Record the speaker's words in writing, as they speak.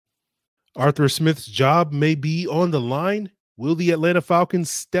Arthur Smith's job may be on the line. Will the Atlanta Falcons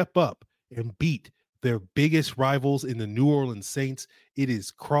step up and beat their biggest rivals in the New Orleans Saints? It is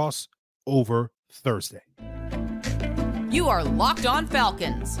crossover Thursday. You are Locked On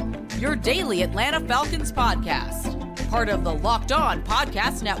Falcons, your daily Atlanta Falcons podcast. Part of the Locked On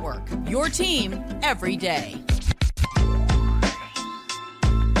Podcast Network, your team every day.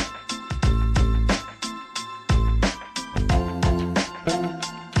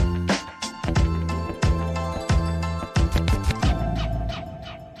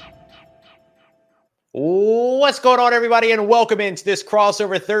 What's going on, everybody, and welcome into this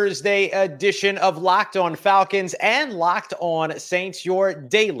crossover Thursday edition of Locked On Falcons and Locked On Saints, your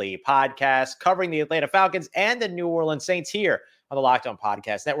daily podcast covering the Atlanta Falcons and the New Orleans Saints here on the Locked On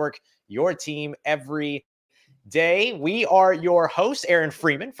Podcast Network, your team every day. We are your hosts, Aaron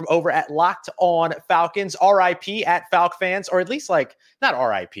Freeman from over at Locked On Falcons, RIP at Falc fans, or at least like not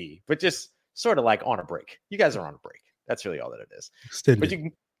RIP, but just sort of like on a break. You guys are on a break. That's really all that it is. Extended. But you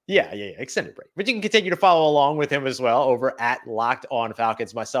can extended break. But you can continue to follow along with him as well over at Locked On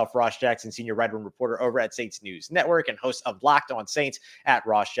Falcons. Myself, Ross Jackson, senior Red Room reporter over at Saints News Network and host of Locked On Saints at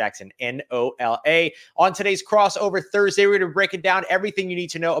Ross Jackson, NOLA. On today's crossover Thursday, we're going to be breaking down everything you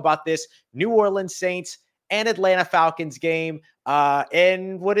need to know about this New Orleans Saints and Atlanta Falcons game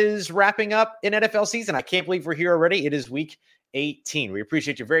and what is wrapping up in NFL season. I can't believe we're here already. It is week 18. We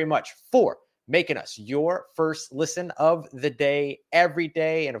appreciate you very much for making us your first listen of the day every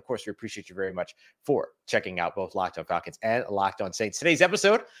day. And of course, we appreciate you very much for checking out both Locked On Falcons and Locked On Saints. Today's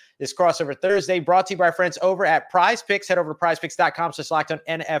episode is Crossover Thursday, brought to you by our friends over at Prize Picks. Head over to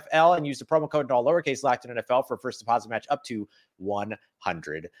prizepicks.com/LockedOnNFL and use the promo code in all lowercase Locked On NFL for a first deposit match up to $100.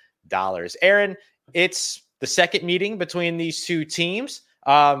 Aaron, it's the second meeting between these two teams.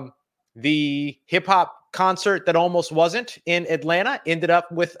 The hip hop concert that almost wasn't in Atlanta ended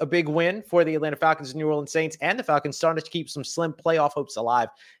up with a big win for the Atlanta Falcons and New Orleans Saints, and the Falcons started to keep some slim playoff hopes alive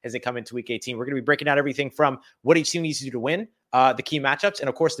as they come into week 18. We're going to be breaking out everything from what each team needs to do to win, the key matchups, and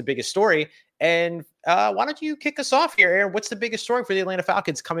of course the biggest story. And why don't you kick us off here, Aaron? What's the biggest story for the Atlanta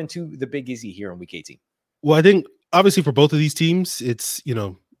Falcons coming to the Big Easy here in week 18? Well, I think obviously for both of these teams, it's,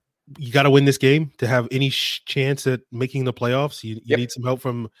 you got to win this game to have any chance at making the playoffs. You need some help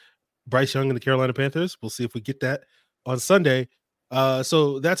from Bryce Young and the Carolina Panthers. We'll see if we get that on Sunday.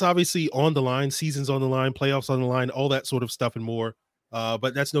 So that's obviously on the line, seasons on the line, playoffs on the line, all that sort of stuff and more.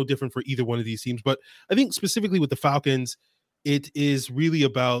 But that's no different for either one of these teams. But I think specifically with the Falcons, it is really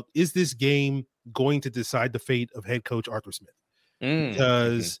about, is this game going to decide the fate of head coach Arthur Smith?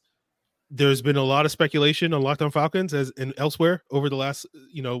 Because there's been a lot of speculation on Locked On Falcons and elsewhere over the last,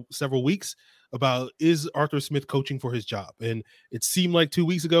 several weeks about, is Arthur Smith coaching for his job? And it seemed like 2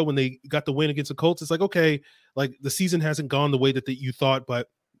 weeks ago when they got the win against the Colts, it's like, okay, like the season hasn't gone the way that you thought, but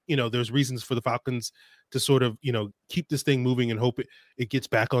there's reasons for the Falcons to sort of, keep this thing moving and hope it gets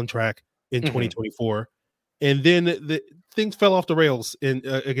back on track in 2024. And then the things fell off the rails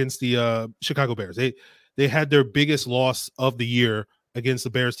against the Chicago Bears. They had their biggest loss of the year against the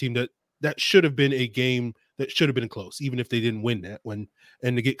Bears team that should have been a game that should have been close, even if they didn't win that one.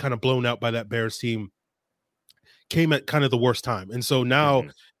 And to get kind of blown out by that Bears team came at kind of the worst time. And so now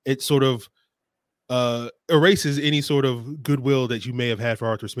it sort of erases any sort of goodwill that you may have had for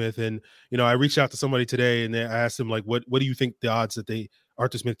Arthur Smith. And, I reached out to somebody today and I asked him, like, what do you think the odds that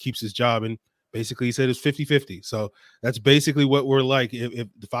Arthur Smith keeps his job? And basically he said it's 50-50. So that's basically what we're like. If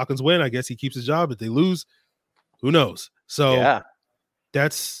the Falcons win, I guess he keeps his job. If they lose, who knows? So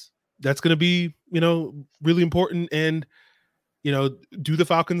that's going to be, really important. And, do the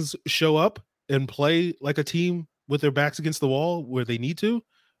Falcons show up and play like a team with their backs against the wall where they need to,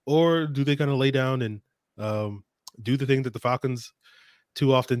 or do they kind of lay down and do the thing that the Falcons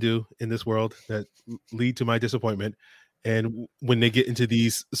too often do in this world that lead to my disappointment? And when they get into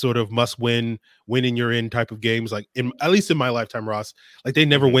these sort of must-win, winning you're in type of games, like at least in my lifetime, Ross, like they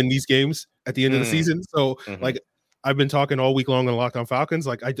never win these games at the end of the season. So like, I've been talking all week long on Locked On Falcons.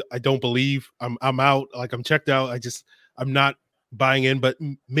 Like I don't believe I'm out. Like I'm checked out. I'm not buying in, but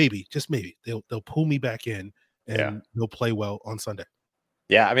maybe, just maybe they'll pull me back in and they'll play well on Sunday.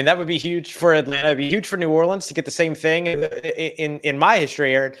 Yeah, I mean, that would be huge for Atlanta. It'd be huge for New Orleans to get the same thing. In my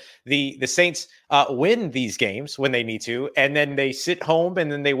history, Aaron, the Saints win these games when they need to, and then they sit home and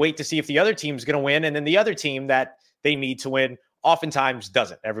then they wait to see if the other team's going to win, and then the other team that they need to win oftentimes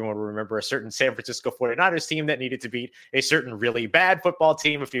doesn't. Everyone will remember a certain San Francisco 49ers team that needed to beat a certain really bad football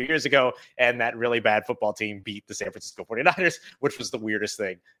team a few years ago, and that really bad football team beat the San Francisco 49ers, which was the weirdest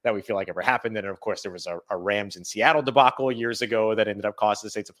thing that we feel like ever happened. And of course, there was a Rams in Seattle debacle years ago that ended up costing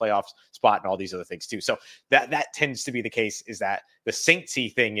the Saints a playoff spot and all these other things too. So that tends to be the case, is that the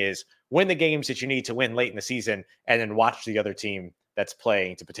Saintsy thing is, win the games that you need to win late in the season, and then watch the other team that's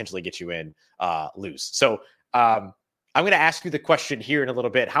playing to potentially get you in lose. So I'm going to ask you the question here in a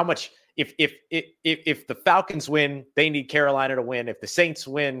little bit. How much, if the Falcons win, they need Carolina to win. If the Saints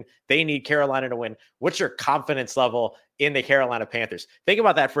win, they need Carolina to win. What's your confidence level in the Carolina Panthers? Think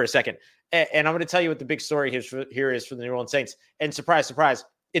about that for a second. And I'm going to tell you what the big story here is for the New Orleans Saints. And surprise, surprise,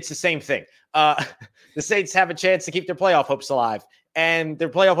 it's the same thing. The Saints have a chance to keep their playoff hopes alive, and their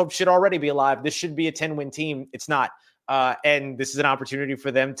playoff hopes should already be alive. This should be a 10-win team. It's not. And this is an opportunity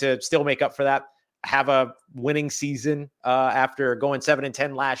for them to still make up for that, have a winning season after going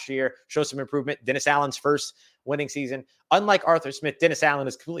 7-10 last year, show some improvement. Dennis Allen's first winning season. Unlike Arthur Smith, Dennis Allen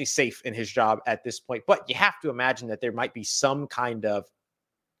is completely safe in his job at this point. But you have to imagine that there might be some kind of,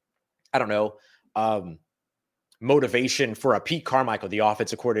 I don't know, motivation for a Pete Carmichael, the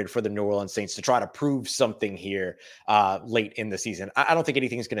offensive coordinator for the New Orleans Saints, to try to prove something here late in the season. I don't think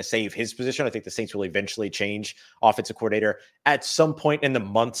anything is going to save his position. I think the Saints will eventually change offensive coordinator at some point in the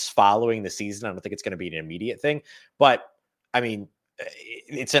months following the season. I don't think it's going to be an immediate thing, but I mean,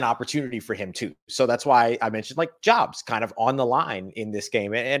 it's an opportunity for him too. So that's why I mentioned like jobs kind of on the line in this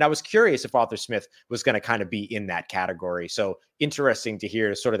game. And I was curious if Arthur Smith was going to kind of be in that category. So interesting to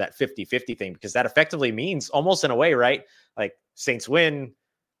hear sort of that 50-50 thing, because that effectively means almost in a way, right? Like Saints win,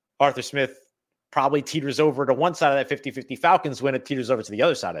 Arthur Smith probably teeters over to one side of that 50-50. Falcons win, it teeters over to the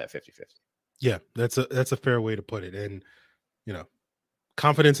other side of that 50-50. Yeah, that's a fair way to put it. And, you know,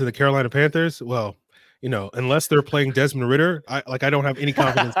 confidence in the Carolina Panthers, well, you know, unless they're playing Desmond Ridder, I don't have any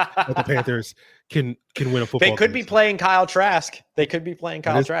confidence that the Panthers can win a football game. They could be playing Kyle Trask.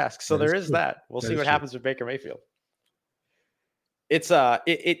 So there is that. We'll see what happens with Baker Mayfield. It's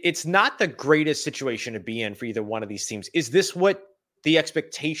not the greatest situation to be in for either one of these teams. Is this what the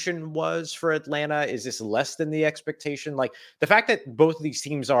expectation was for Atlanta? Is this less than the expectation? Like the fact that both of these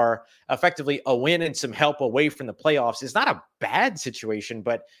teams are effectively a win and some help away from the playoffs is not a bad situation,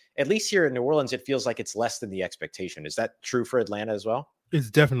 but at least here in New Orleans, it feels like it's less than the expectation. Is that true for Atlanta as well?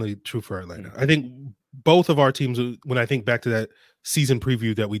 It's definitely true for Atlanta. I think both of our teams, when I think back to that season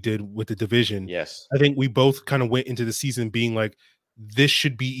preview that we did with the division, yes, I think we both kind of went into the season being like, this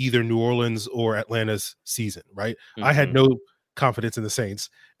should be either New Orleans or Atlanta's season, right? Mm-hmm. I had no confidence in the Saints,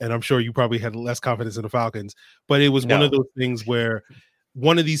 and I'm sure you probably had less confidence in the Falcons, but it was one of those things where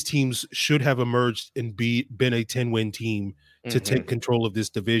one of these teams should have emerged and been a 10-win team to take control of this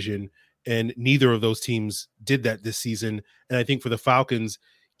division, and neither of those teams did that this season. And I think for the Falcons,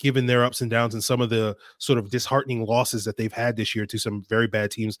 given their ups and downs and some of the sort of disheartening losses that they've had this year to some very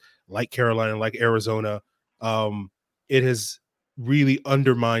bad teams like Carolina, like Arizona, it has really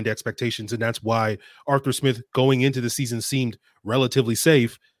undermined expectations. And that's why Arthur Smith going into the season seemed relatively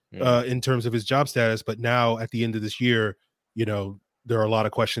safe in terms of his job status. But now at the end of this year, you know, there are a lot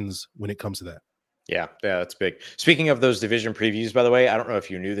of questions when it comes to that. Yeah, that's big. Speaking of those division previews, by the way, I don't know if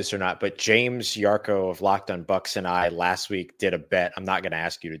you knew this or not, but James Yarko of Locked on Bucks and I last week did a bet. I'm not going to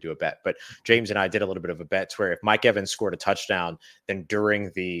ask you to do a bet, but James and I did a little bit of a bet where if Mike Evans scored a touchdown, then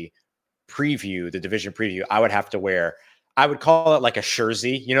during the preview, the division preview, I would call it like a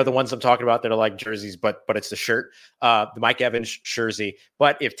jersey. You know, the ones I'm talking about that are like jerseys, but it's the shirt, the Mike Evans jersey.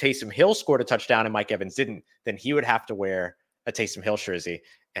 But if Taysom Hill scored a touchdown and Mike Evans didn't, then he would have to wear a Taysom Hill jersey.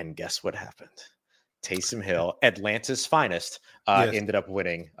 And guess what happened? Taysom Hill, Atlanta's finest, ended up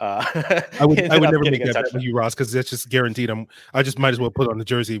winning. I would never make that bet with you, Ross, because that's just guaranteed. I just might as well put on the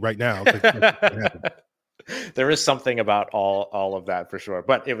jersey right now. There is something about all of that for sure,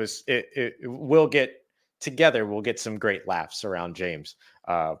 but it will get together. We'll get some great laughs around James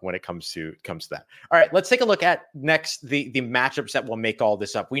when it comes to that. All right, let's take a look at next the matchups that will make all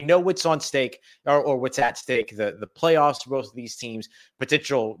this up. We know what's on stake or what's at stake, the playoffs for both of these teams,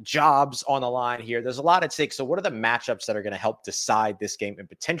 potential jobs on the line here. There's a lot at stake. So what are the matchups that are going to help decide this game and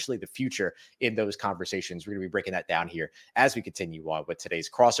potentially the future in those conversations? We're going to be breaking that down here as we continue on with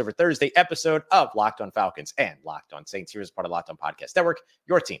today's Crossover Thursday episode of Locked on Falcons and Locked on Saints here as part of Locked on Podcast Network,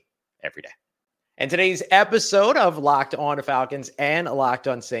 your team every day. And today's episode of Locked on Falcons and Locked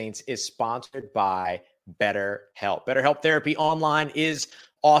on Saints is sponsored by BetterHelp. BetterHelp Therapy Online is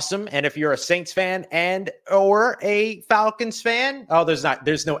awesome. And if you're a Saints fan or a Falcons fan,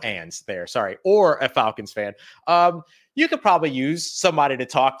 there's no ands there, sorry, or a Falcons fan, you could probably use somebody to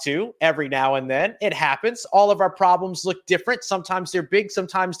talk to every now and then. It happens. All of our problems look different. Sometimes they're big,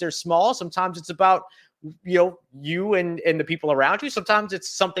 sometimes they're small. Sometimes it's about you and the people around you. Sometimes it's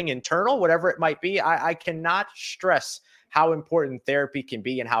something internal, whatever it might be. I cannot stress how important therapy can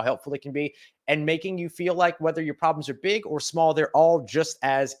be and how helpful it can be, and making you feel like whether your problems are big or small, they're all just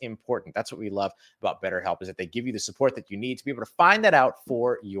as important. That's what we love about BetterHelp, is that they give you the support that you need to be able to find that out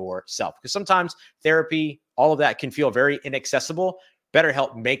for yourself. Because sometimes therapy, all of that can feel very inaccessible.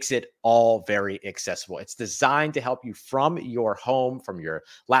 BetterHelp makes it all very accessible. It's designed to help you from your home, from your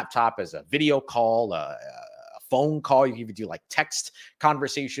laptop, as a video call, a phone call. You can even do like text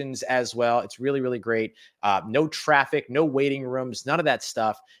conversations as well. It's really, really great. No traffic, no waiting rooms, none of that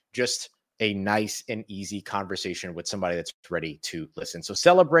stuff. Just a nice and easy conversation with somebody that's ready to listen. So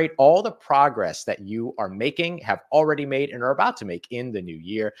celebrate all the progress that you are making, have already made, and are about to make in the new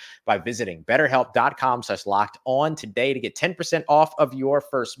year by visiting betterhelp.com/lockedon today to get 10% off of your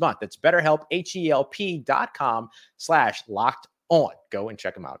first month. That's BetterHelp, HELP.com/lockedon. Go and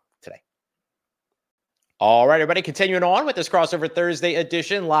check them out today. All right, everybody, continuing on with this crossover Thursday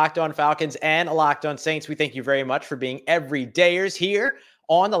edition, Locked On Falcons and Locked On Saints. We thank you very much for being everydayers here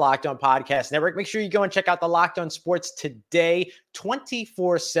on the Locked On Podcast Network. Make sure you go and check out the Locked On Sports Today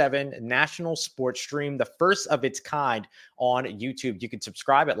 24/7 national sports stream, the first of its kind on YouTube. You can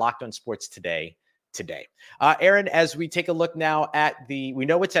subscribe at Locked On Sports Today. Aaron, as we take a look now at we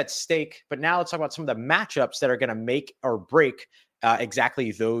know what's at stake, but now let's talk about some of the matchups that are going to make or break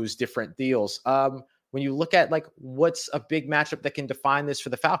exactly those different deals. When you look at like what's a big matchup that can define this for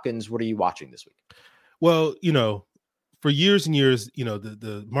the Falcons, what are you watching this week? Well, for years and years,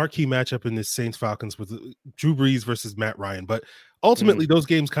 the marquee matchup in this Saints Falcons was Drew Brees versus Matt Ryan. But ultimately, those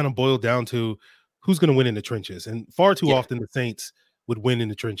games kind of boiled down to who's going to win in the trenches. And far too often, the Saints would win in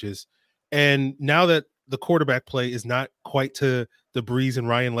the trenches. And now that the quarterback play is not quite to the Brees and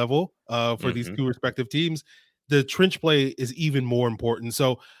Ryan level for these two respective teams, the trench play is even more important.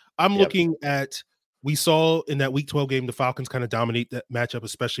 So I'm looking at, we saw in that Week 12 game, the Falcons kind of dominate that matchup,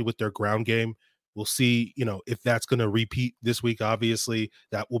 especially with their ground game. We'll see, if that's going to repeat this week. Obviously,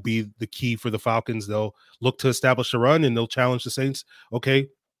 that will be the key for the Falcons. They'll look to establish a run and they'll challenge the Saints. Okay,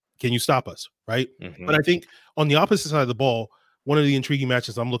 can you stop us? Right. But I think on the opposite side of the ball, one of the intriguing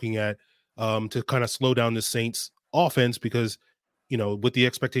matches I'm looking at to kind of slow down the Saints offense, because, with the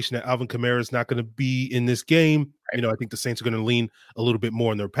expectation that Alvin Kamara is not going to be in this game, I think the Saints are going to lean a little bit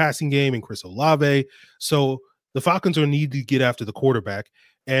more in their passing game and Chris Olave. So the Falcons are going to need to get after the quarterback.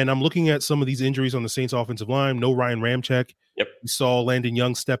 And I'm looking at some of these injuries on the Saints offensive line. No Ryan Ramczyk. We saw Landon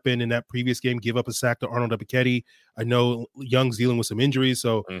Young step in that previous game, give up a sack to Arnold Ebiketie. I know Young's dealing with some injuries,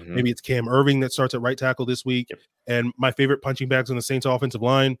 so maybe it's Cam Irving that starts at right tackle this week. And my favorite punching bags on the Saints offensive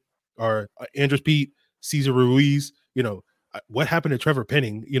line are Andres Pete, Cesar Ruiz. What happened to Trevor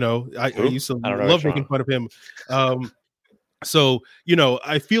Penning? I used to love making fun of him. So,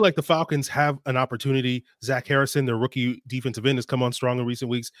 I feel like the Falcons have an opportunity. Zach Harrison, their rookie defensive end, has come on strong in recent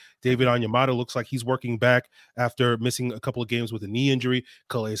weeks. David Onyemata looks like he's working back after missing a couple of games with a knee injury.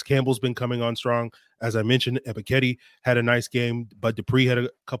 Calais Campbell's been coming on strong. As I mentioned, Ebiketie had a nice game. Bud Dupree had a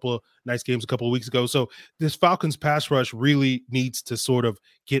couple of nice games a couple of weeks ago. So this Falcons pass rush really needs to sort of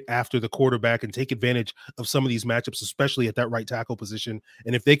get after the quarterback and take advantage of some of these matchups, especially at that right tackle position.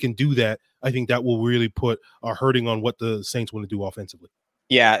 And if they can do that, I think that will really put a hurting on what the Saints want to do offensively.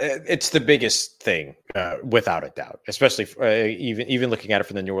 Yeah, it's the biggest thing, without a doubt, especially even looking at it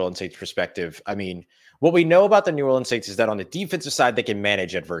from the New Orleans Saints perspective. I mean, what we know about the New Orleans Saints is that on the defensive side, they can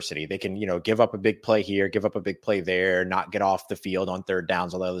manage adversity. They can, give up a big play here, give up a big play there, not get off the field on third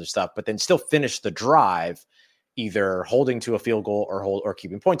downs, all that other stuff, but then still finish the drive, either holding to a field goal or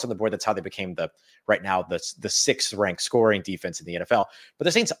keeping points on the board. That's how they became right now the sixth ranked scoring defense in the NFL. But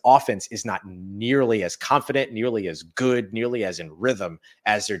the Saints offense is not nearly as confident, nearly as good, nearly as in rhythm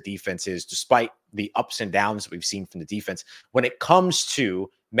as their defense is, despite the ups and downs that we've seen from the defense when it comes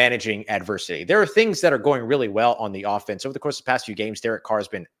to managing adversity. There are things that are going really well on the offense. Over the course of the past few games, Derek Carr has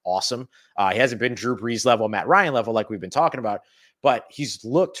been awesome. He hasn't been Drew Brees level, Matt Ryan level, like we've been talking about, but he's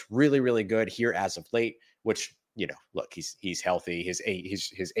looked really, really good here as of late, which, look, he's healthy. His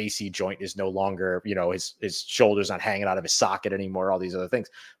AC joint is no longer, his shoulder's not hanging out of his socket anymore, all these other things.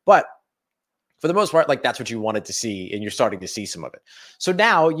 But for the most part, like that's what you wanted to see, and you're starting to see some of it. So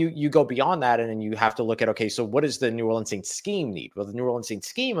now you go beyond that, and then you have to look at, okay, so what does the New Orleans Saints scheme need? Well, the New Orleans Saints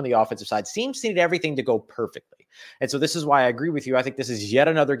scheme on the offensive side seems to need everything to go perfectly. And so this is why I agree with you. I think this is yet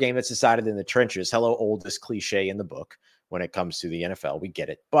another game that's decided in the trenches. Hello, oldest cliche in the book when it comes to the NFL. We get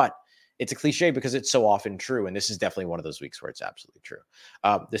it. But it's a cliche because it's so often true. And this is definitely one of those weeks where it's absolutely true.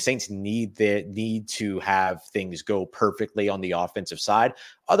 The Saints need to have things go perfectly on the offensive side.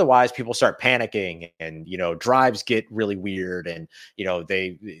 Otherwise, people start panicking and, drives get really weird and,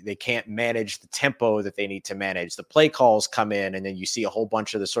 they can't manage the tempo that they need to manage. The play calls come in and then you see a whole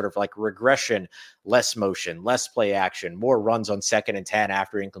bunch of the sort of like regression, less motion, less play action, more runs on 2nd and 10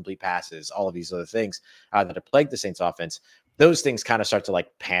 after incomplete passes, all of these other things that have plagued the Saints offense. Those things kind of start to like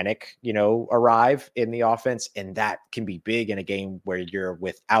panic, arrive in the offense. And that can be big in a game where you're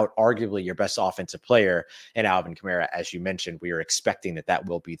without arguably your best offensive player in Alvin Kamara. As you mentioned, we are expecting that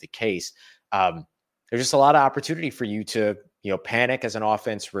will be the case. There's just a lot of opportunity for you to, panic as an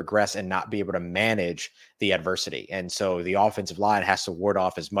offense, regress, and not be able to manage the adversity. And so the offensive line has to ward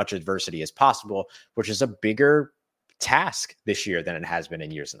off as much adversity as possible, which is a bigger task this year than it has been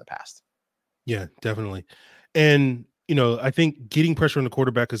in years in the past. Yeah, definitely. And, I think getting pressure on the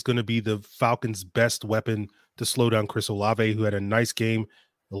quarterback is going to be the Falcons' best weapon to slow down Chris Olave, who had a nice game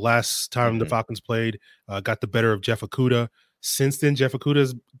the last time the Falcons played, got the better of Jeff Okudah. Since then, Jeff Okudah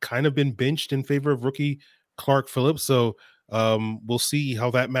has kind of been benched in favor of rookie Clark Phillips. So we'll see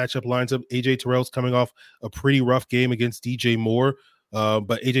how that matchup lines up. AJ Terrell's coming off a pretty rough game against DJ Moore,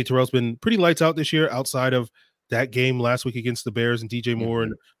 but AJ Terrell's been pretty lights out this year outside of that game last week against the Bears and DJ Moore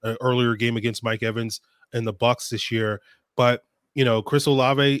and an earlier game against Mike Evans and the Bucs this year. But, Chris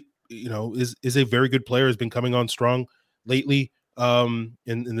Olave, is a very good player, has been coming on strong lately in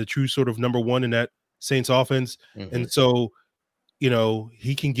the true sort of number one in that Saints offense. And so,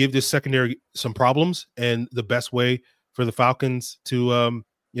 he can give this secondary some problems. And the best way for the Falcons to,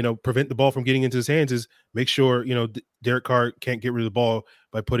 prevent the ball from getting into his hands is make sure, Derek Carr can't get rid of the ball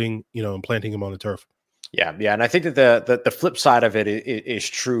by putting, and planting him on the turf. Yeah. And I think that the flip side of it is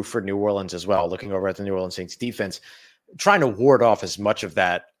true for New Orleans as well. Looking over at the New Orleans Saints defense, trying to ward off as much of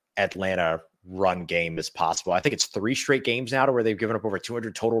that Atlanta run game as possible. I think it's 3 straight games now to where they've given up over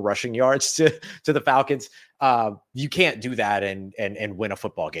 200 total rushing yards to the Falcons. You can't do that and win a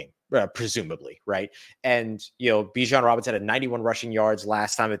football game, presumably, right? And, Bijan Robinson had 91 rushing yards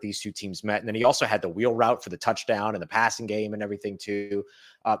last time that these two teams met. And then he also had the wheel route for the touchdown and the passing game and everything too.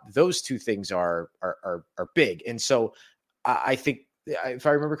 Those two things are big. And so I think, if I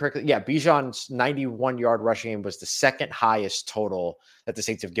remember correctly, Bijan's 91-yard rushing game was the second highest total that the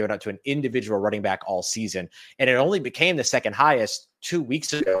Saints have given up to an individual running back all season. And it only became the second highest 2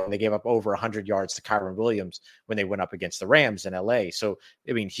 weeks ago when they gave up over 100 yards to Kyron Williams when they went up against the Rams in LA. So,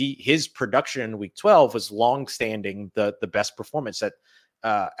 I mean, his production in week 12 was longstanding the best performance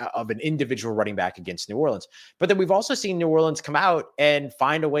of an individual running back against New Orleans. But then we've also seen New Orleans come out and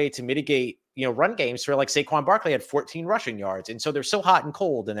find a way to mitigate run games for like Saquon Barkley had 14 rushing yards. And so they're so hot and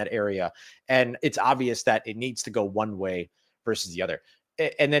cold in that area. And it's obvious that it needs to go one way versus the other.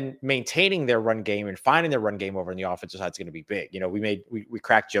 And then maintaining their run game and finding their run game over on the offensive side is going to be big. We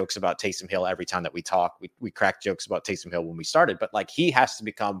crack jokes about Taysom Hill every time that we talk. We crack jokes about Taysom Hill when we started, but like he has to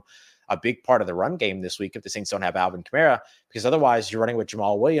become a big part of the run game this week if the Saints don't have Alvin Kamara, because otherwise you're running with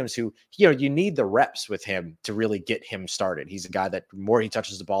Jamal Williams, who, you need the reps with him to really get him started. He's a guy that the more he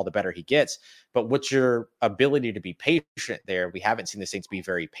touches the ball, the better he gets. But what's your ability to be patient there? We haven't seen the Saints be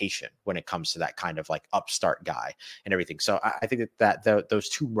very patient when it comes to that kind of like upstart guy and everything. So I think that those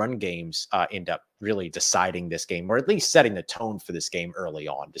two run games end up really deciding this game, or at least setting the tone for this game early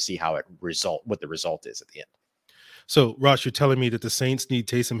on to see what the result is at the end. So, Ross, you're telling me that the Saints need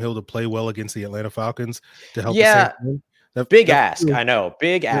Taysom Hill to play well against the Atlanta Falcons to help the Saints win? Big ask. I know.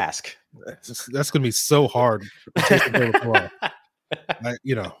 Big ask. That's going to be so hard for Taysom Hill to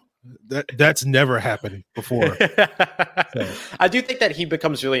play. That's never happened before. So. I do think that he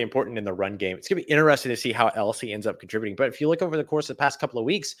becomes really important in the run game. It's going to be interesting to see how else he ends up contributing. But if you look over the course of the past couple of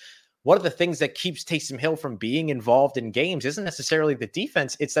weeks, one of the things that keeps Taysom Hill from being involved in games isn't necessarily the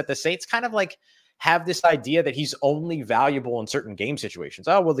defense. It's that the Saints kind of like have this idea that he's only valuable in certain game situations.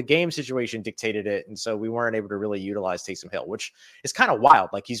 Oh, well, the game situation dictated it. And so we weren't able to really utilize Taysom Hill, which is kind of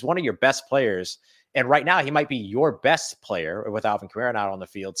wild. Like he's one of your best players. And right now he might be your best player with Alvin Kamara out on the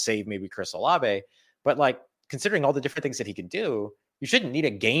field, save maybe Chris Olave. But like considering all the different things that he can do, you shouldn't need a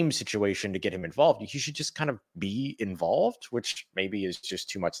game situation to get him involved. You should just kind of be involved, which maybe is just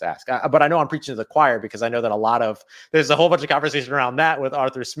too much to ask. But I know I'm preaching to the choir because I know that there's a whole bunch of conversation around that with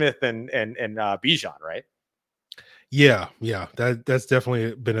Arthur Smith and Bijan, right? Yeah. That's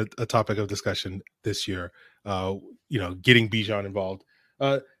definitely been a topic of discussion this year. Getting Bijan involved.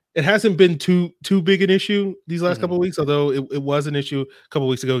 It hasn't been too big an issue these last couple of weeks, although it was an issue a couple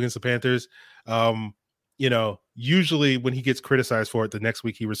of weeks ago against the Panthers. Usually when he gets criticized for it, the next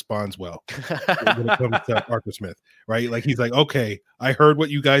week he responds well when it comes to Arthur Smith, right? Like he's like, okay, I heard what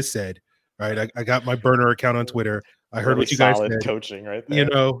you guys said. right? I got my burner account on Twitter. I heard Really what you guys solid said. coaching right there.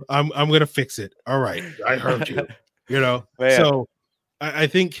 I'm gonna fix it. All right, I heard you. Man. So I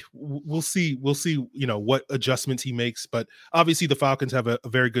think we'll see. We'll see. What adjustments he makes, but obviously the Falcons have a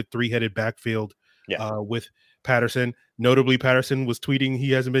very good 3-headed backfield with Patterson. Notably, Patterson was tweeting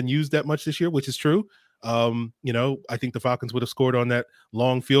he hasn't been used that much this year, which is true. I think the Falcons would have scored on that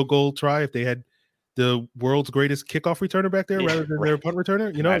long field goal try if they had the world's greatest kickoff returner back there rather than their punt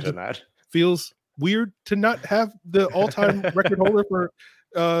returner. Imagine that. Feels weird to not have the all-time record holder for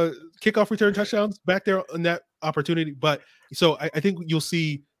kickoff return touchdowns back there on that opportunity. But so I think you'll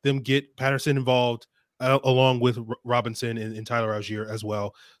see them get Patterson involved along with Robinson and Tyler Algier as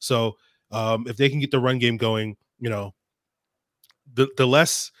well. So if they can get the run game going, the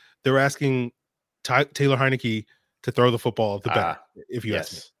less they're asking Taylor Heineke to throw the football, the better, if you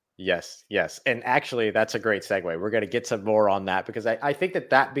ask me. Yes. And actually, that's a great segue. We're going to get some more on that because I think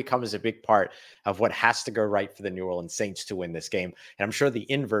that becomes a big part of what has to go right for the New Orleans Saints to win this game. And I'm sure the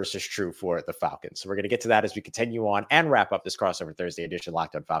inverse is true for the Falcons. So we're going to get to that as we continue on and wrap up this crossover Thursday edition,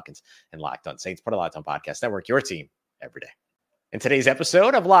 Locked On Falcons and Locked On Saints, part of Locked On Podcast Network, your team every day. In today's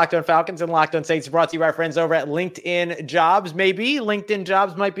episode of Locked On Falcons and Locked On Saints, brought to you by our friends over at LinkedIn Jobs. Maybe LinkedIn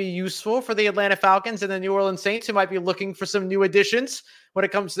Jobs might be useful for the Atlanta Falcons and the New Orleans Saints who might be looking for some new additions when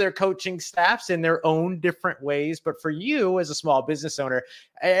it comes to their coaching staffs in their own different ways. But for you as a small business owner,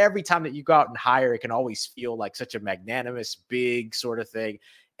 every time that you go out and hire, it can always feel like such a magnanimous, big sort of thing.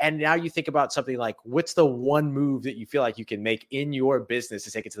 And now you think about something like, what's the one move that you feel like you can make in your business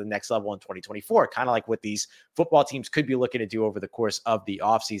to take it to the next level in 2024? Kind of like what these football teams could be looking to do over the course of the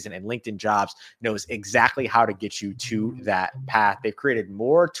offseason. And LinkedIn Jobs knows exactly how to get you to that path. They've created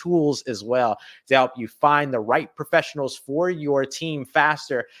more tools as well to help you find the right professionals for your team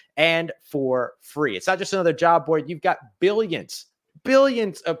faster and for free. It's not just another job board. You've got billions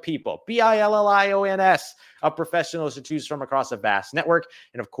of people, billions of professionals to choose from across a vast network.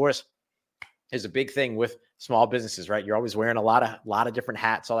 And of course, there's a big thing with small businesses, right? You're always wearing a lot of different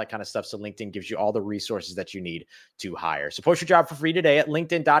hats, all that kind of stuff. So LinkedIn gives you all the resources that you need to hire. So post your job for free today at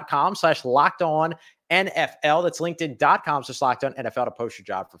linkedin.com/lockedonnfl. That's linkedin.com/lockedonnfl to post your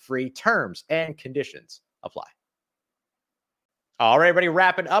job for free. Terms and conditions apply. All right, everybody,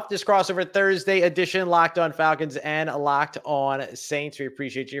 wrapping up this crossover Thursday edition, Locked On Falcons and Locked On Saints. We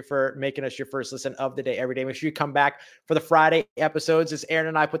appreciate you for making us your first listen of the day every day. Make sure you come back for the Friday episodes as Aaron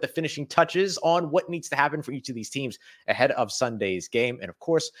and I put the finishing touches on what needs to happen for each of these teams ahead of Sunday's game. And of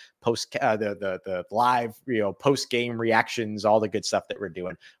course, post the live, post-game reactions, all the good stuff that we're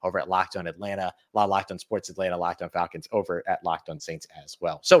doing over at Locked On Atlanta, Locked On Sports Atlanta, Locked On Falcons over at Locked On Saints as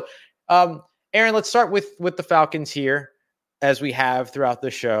well. So, Aaron, let's start with the Falcons here. As we have throughout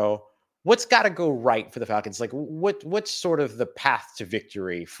the show, what's got to go right for the Falcons? Like what's sort of the path to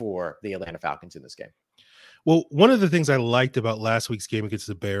victory for the Atlanta Falcons in this game? Well, one of the things I liked about last week's game against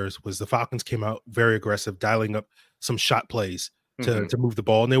the Bears was the Falcons came out very aggressive, dialing up some shot plays to move the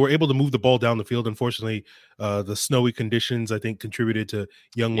ball, and they were able to move the ball down the field. Unfortunately, the snowy conditions, I think, contributed to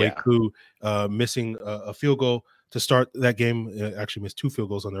Younghoe Koo missing a field goal to start that game. Actually missed 2 field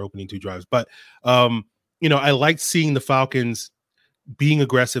goals on their opening 2 drives. But I liked seeing the Falcons being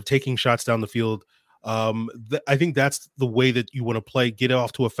aggressive, taking shots down the field. I think that's the way that you want to play, get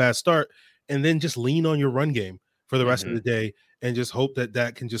off to a fast start, and then just lean on your run game for the rest of the day and just hope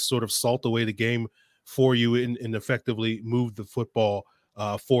that can just sort of salt away the game for you and effectively move the football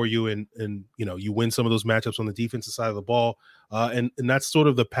for you. And you win some of those matchups on the defensive side of the ball. And that's sort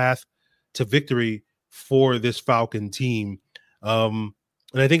of the path to victory for this Falcon team.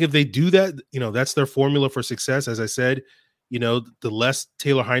 And I think if they do that, that's their formula for success. As I said, the less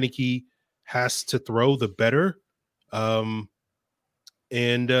Taylor Heineke has to throw, the better. I'm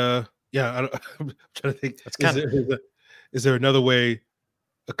trying to think. Is there another way,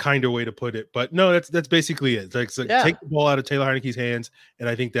 a kinder way to put it? But no, that's basically it. Take the ball out of Taylor Heineke's hands, and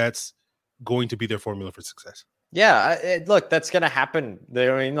I think that's going to be their formula for success. Yeah, look, that's going to happen.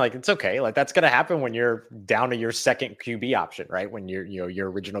 I mean, it's okay. That's going to happen when you're down to your second QB option, right? When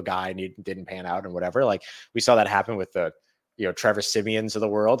your original guy didn't pan out and whatever. We saw that happen with the, Trevor Simeons of the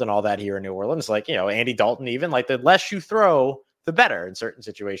world and all that here in New Orleans. Andy Dalton, even the less you throw, the better in certain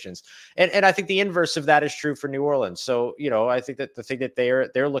situations. And I think the inverse of that is true for New Orleans. So, I think that the thing that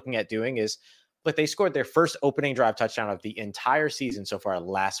they're looking at doing is, look, they scored their first opening drive touchdown of the entire season so far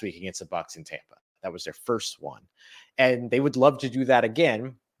last week against the Bucs in Tampa. That was their first one. And they would love to do that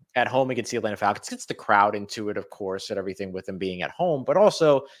again at home against the Atlanta Falcons. Gets the crowd into it, of course, and everything with them being at home. But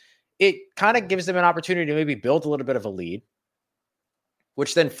also, it kind of gives them an opportunity to maybe build a little bit of a lead,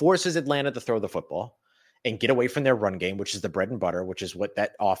 which then forces Atlanta to throw the football. and get away from their run game, which is the bread and butter, which is what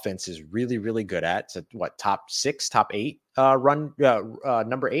that offense is really, really good at. It's top 6, top 8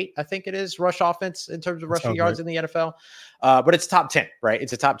 number 8, I think it is, rush offense in terms of rushing yards in the NFL. But it's top 10, right?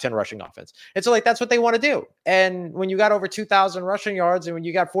 It's a top 10 rushing offense. And so like, that's what they want to do. And when you got over 2,000 rushing yards and when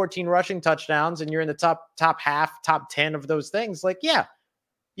you got 14 rushing touchdowns and you're in the top half, top 10 of those things, like, yeah,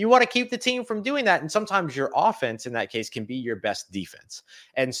 you want to keep the team from doing that. And sometimes your offense in that case can be your best defense.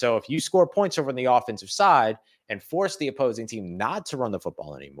 And so if you score points over on the offensive side and force the opposing team not to run the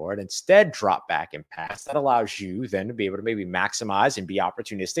football anymore and instead drop back and pass, that allows you then to be able to maybe maximize and be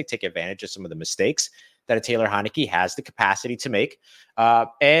opportunistic, take advantage of some of the mistakes that a Taylor Heinicke has the capacity to make.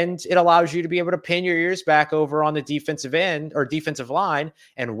 And it allows you to be able to pin your ears back over on the defensive end or defensive line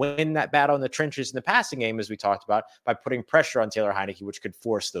and win that battle in the trenches in the passing game, as we talked about, by putting pressure on Taylor Heinicke, which could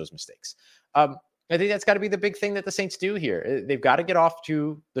force those mistakes. I think that's got to be the big thing that the Saints do here. They've got to get off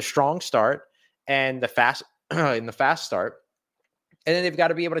to the strong start and the fast start. And then they've got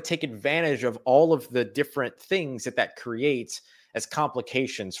to be able to take advantage of all of the different things that creates as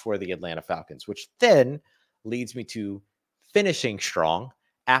complications for the Atlanta Falcons, which then leads me to finishing strong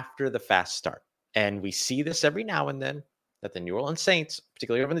after the fast start. And we see this every now and then that the New Orleans Saints,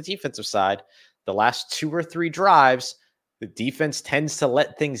 particularly over the defensive side, the last 2 or 3 drives, the defense tends to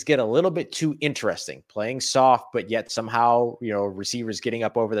let things get a little bit too interesting, playing soft, but yet somehow, receivers getting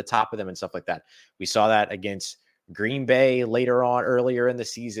up over the top of them and stuff like that. We saw that against Green Bay earlier in the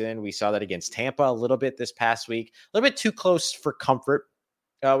season. We saw that against Tampa a little bit this past week, a little bit too close for comfort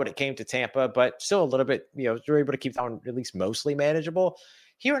when it came to Tampa, but still a little bit, they're able to keep that one at least mostly manageable.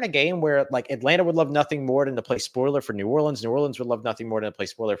 Here in a game where like Atlanta would love nothing more than to play spoiler for New Orleans. New Orleans would love nothing more than to play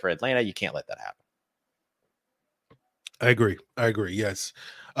spoiler for Atlanta. You can't let that happen. I agree. Yes.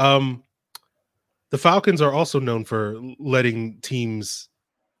 The Falcons are also known for letting teams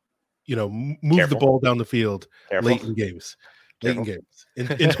move the ball down the field late in games. In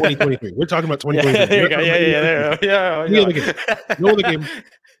 2023. We're talking about 2023. No other game.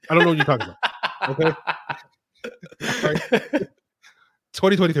 I don't know what you're talking about. Okay. All right.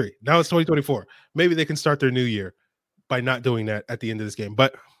 2023. Now it's 2024. Maybe they can start their new year by not doing that at the end of this game.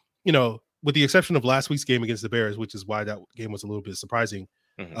 But, with the exception of last week's game against the Bears, which is why that game was a little bit surprising,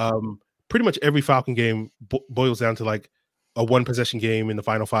 pretty much every Falcon game boils down to like a 1-possession game in the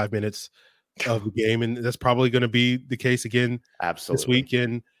final 5 minutes of the game. And that's probably going to be the case again this week.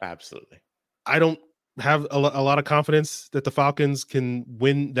 And absolutely, I don't have a lot of confidence that the Falcons can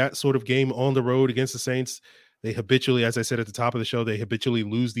win that sort of game on the road against the Saints. They habitually, as I said at the top of the show, they habitually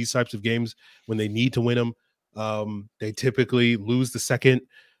lose these types of games when they need to win them. They typically lose the second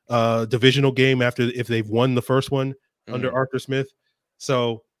divisional game if they've won the first one under Arthur Smith.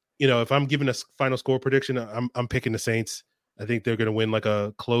 So, if I'm giving a final score prediction, I'm picking the Saints. I think they're going to win like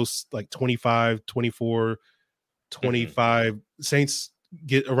a close, like 25, 24, 25. Saints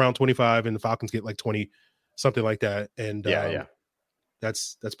get around 25 and the Falcons get like 20, something like that. And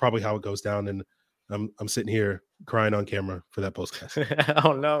that's probably how it goes down. And I'm sitting here crying on camera for that postcast.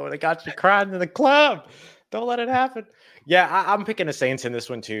 Oh no, they got you crying in the club. Don't let it happen. Yeah, I'm picking the Saints in this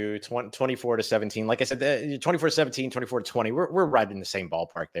one too, 24-17. Like I said, 24-17, 24-20. We're right in the same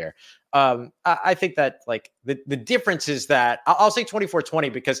ballpark there. I think that like the difference is that I'll say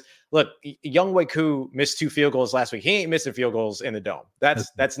 24-20 because look, Younghoe Koo missed 2 field goals last week. He ain't missing field goals in the Dome.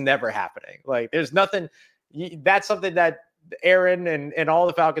 That's never happening. Like there's nothing. That's something that Aaron and all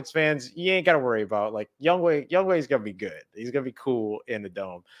the Falcons fans, you ain't got to worry about. Like Younghoe is going to be good. He's going to be cool in the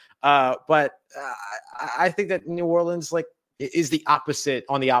Dome. But I think that New Orleans like is the opposite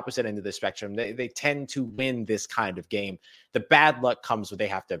on the opposite end of the spectrum. They tend to win this kind of game. The bad luck comes when they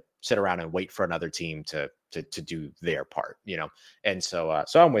have to sit around and wait for another team to do their part, And so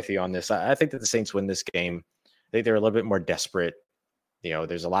I'm with you on this. I think that the Saints win this game. I think they're a little bit more desperate.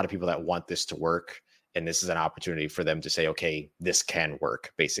 There's a lot of people that want this to work. And this is an opportunity for them to say, okay, this can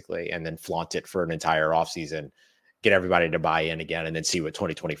work, basically, and then flaunt it for an entire offseason, get everybody to buy in again, and then see what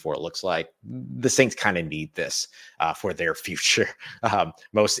 2024 looks like. The Saints kind of need this for their future,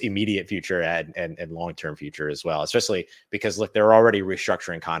 most immediate future and long-term future as well, especially because, look, they're already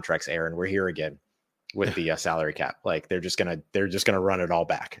restructuring contracts, Aaron. We're here again with the salary cap. Like they're just gonna run it all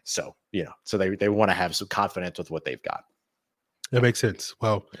back. So, so they want to have some confidence with what they've got. That makes sense.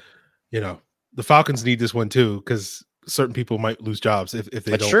 Well, the Falcons need this one too, because certain people might lose jobs if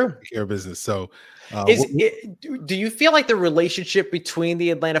they don't take care of business. So, do you feel like the relationship between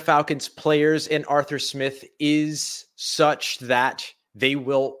the Atlanta Falcons players and Arthur Smith is such that they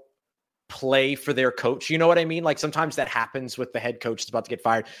will play for their coach? You know what I mean? Like sometimes that happens with the head coach that's about to get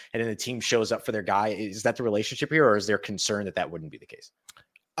fired and then the team shows up for their guy. Is that the relationship here, or is there concern that wouldn't be the case?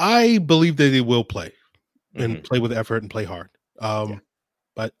 I believe that they will play. and play with effort and play hard.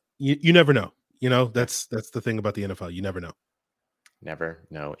 But you never know. That's the thing about the NFL. You never know. Never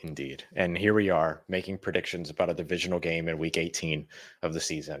know, indeed. And here we are making predictions about a divisional game in week 18 of the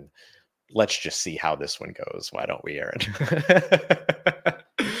season. Let's just see how this one goes. Why don't we, Aaron?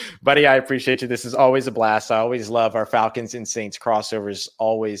 Buddy, I appreciate you. This is always a blast. I always love our Falcons and Saints crossovers.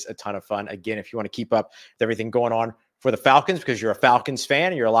 Always a ton of fun. Again, if you want to keep up with everything going on for the Falcons because you're a Falcons fan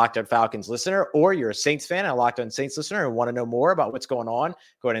and you're a Locked On Falcons listener, or you're a Saints fan and a Locked On Saints listener and want to know more about what's going on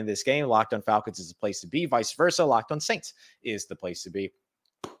going into this game, Locked On Falcons is the place to be. Vice versa, Locked On Saints is the place to be.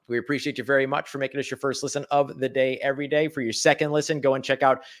 We appreciate you very much for making us your first listen of the day every day. For your second listen, go and check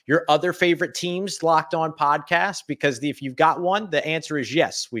out your other favorite teams' Locked On podcast, because if you've got one, the answer is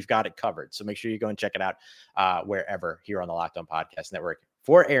yes, we've got it covered. So make sure you go and check it out wherever here on the Locked On Podcast Network.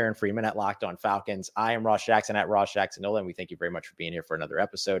 For Aaron Freeman at Locked On Falcons, I am Ross Jackson at Ross Jackson Nola, and we thank you very much for being here for another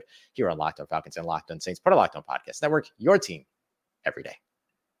episode here on Locked On Falcons and Locked On Saints, part of Locked On Podcast Network, your team every day.